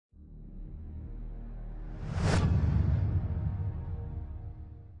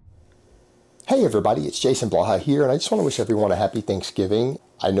Hey everybody, it's Jason Blaha here, and I just want to wish everyone a happy Thanksgiving.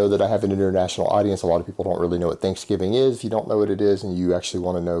 I know that I have an international audience. A lot of people don't really know what Thanksgiving is. If you don't know what it is and you actually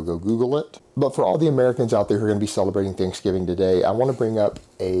want to know, go Google it. But for all the Americans out there who are going to be celebrating Thanksgiving today, I want to bring up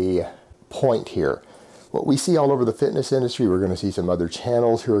a point here. What we see all over the fitness industry, we're going to see some other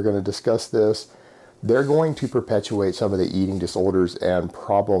channels who are going to discuss this. They're going to perpetuate some of the eating disorders and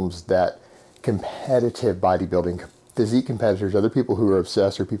problems that competitive bodybuilding physique competitors, other people who are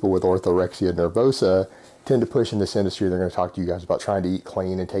obsessed or people with orthorexia nervosa tend to push in this industry. They're going to talk to you guys about trying to eat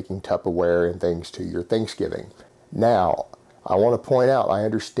clean and taking Tupperware and things to your Thanksgiving. Now, I want to point out, I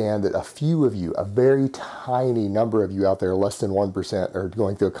understand that a few of you, a very tiny number of you out there, less than 1%, are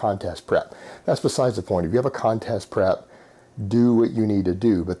going through a contest prep. That's besides the point. If you have a contest prep, do what you need to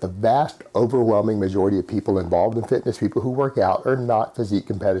do. But the vast, overwhelming majority of people involved in fitness, people who work out, are not physique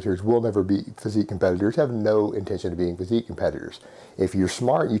competitors, will never be physique competitors, have no intention of being physique competitors. If you're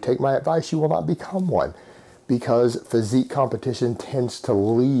smart, you take my advice, you will not become one, because physique competition tends to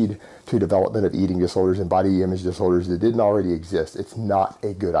lead to development of eating disorders and body image disorders that didn't already exist. It's not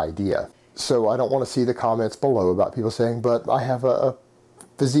a good idea. So I don't want to see the comments below about people saying, but I have a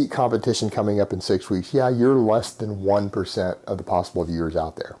physique competition coming up in 6 weeks. Yeah, you're less than 1% of the possible viewers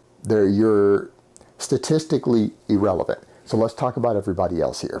out there. You're statistically irrelevant. So let's talk about everybody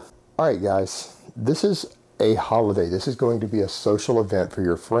else here. All right, guys, this is a holiday. This is going to be a social event for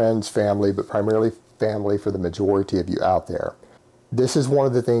your friends, family, but primarily family for the majority of you out there. This is one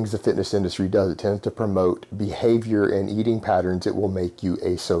of the things the fitness industry does. It tends to promote behavior and eating patterns that will make you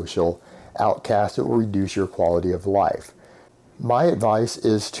a social outcast. It will reduce your quality of life. My advice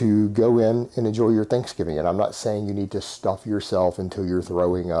is to go in and enjoy your Thanksgiving. And I'm not saying you need to stuff yourself until you're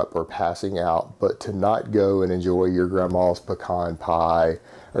throwing up or passing out, but to not go and enjoy your grandma's pecan pie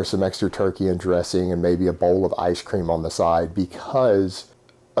or some extra turkey and dressing and maybe a bowl of ice cream on the side because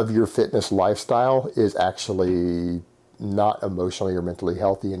of your fitness lifestyle is actually not emotionally or mentally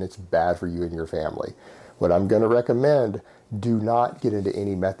healthy, and it's bad for you and your family. What I'm going to recommend, do not get into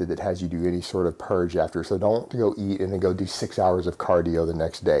any method that has you do any sort of purge after. So don't go eat and then go do 6 hours of cardio the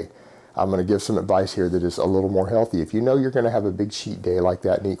next day. I'm going to give some advice here that is a little more healthy. If you know you're going to have a big cheat day like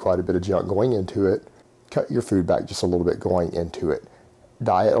that and eat quite a bit of junk going into it, cut your food back just a little bit going into it.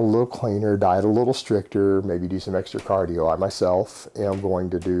 Diet a little cleaner, diet a little stricter, maybe do some extra cardio. I myself am going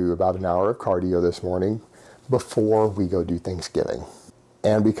to do about an hour of cardio this morning before we go do Thanksgiving.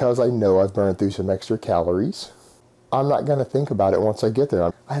 And because I know I've burned through some extra calories, I'm not going to think about it once I get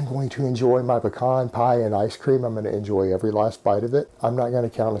there. I'm going to enjoy my pecan pie and ice cream. I'm going to enjoy every last bite of it. I'm not going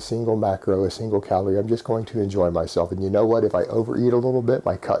to count a single macro, a single calorie. I'm just going to enjoy myself. And you know what? If I overeat a little bit,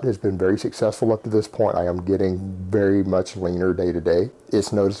 my cut has been very successful up to this point. I am getting very much leaner day to day.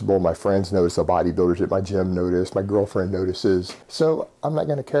 It's noticeable. My friends notice, the bodybuilders at my gym notice, my girlfriend notices. So I'm not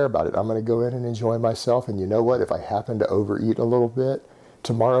going to care about it. I'm going to go in and enjoy myself. And you know what? If I happen to overeat a little bit,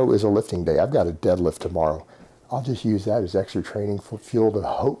 tomorrow is a lifting day. I've got a deadlift tomorrow. I'll just use that as extra training fuel to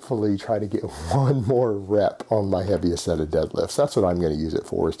hopefully try to get one more rep on my heaviest set of deadlifts. That's what I'm going to use it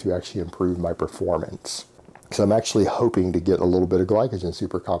for, is to actually improve my performance. So I'm actually hoping to get a little bit of glycogen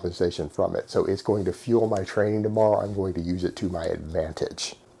supercompensation from it. So it's going to fuel my training tomorrow. I'm going to use it to my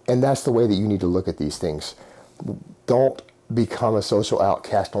advantage. And that's the way that you need to look at these things. Don't become a social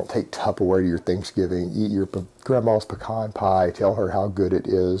outcast. Don't take Tupperware to your Thanksgiving. Eat your grandma's pecan pie. Tell her how good it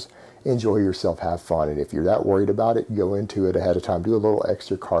is. Enjoy yourself, have fun. And if you're that worried about it, go into it ahead of time. Do a little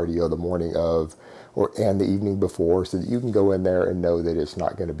extra cardio the morning of and the evening before so that you can go in there and know that it's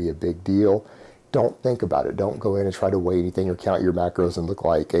not going to be a big deal. Don't think about it. Don't go in and try to weigh anything or count your macros and look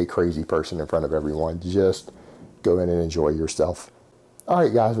like a crazy person in front of everyone. Just go in and enjoy yourself. All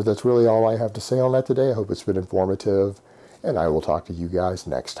right, guys, but that's really all I have to say on that today. I hope it's been informative, and I will talk to you guys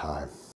next time.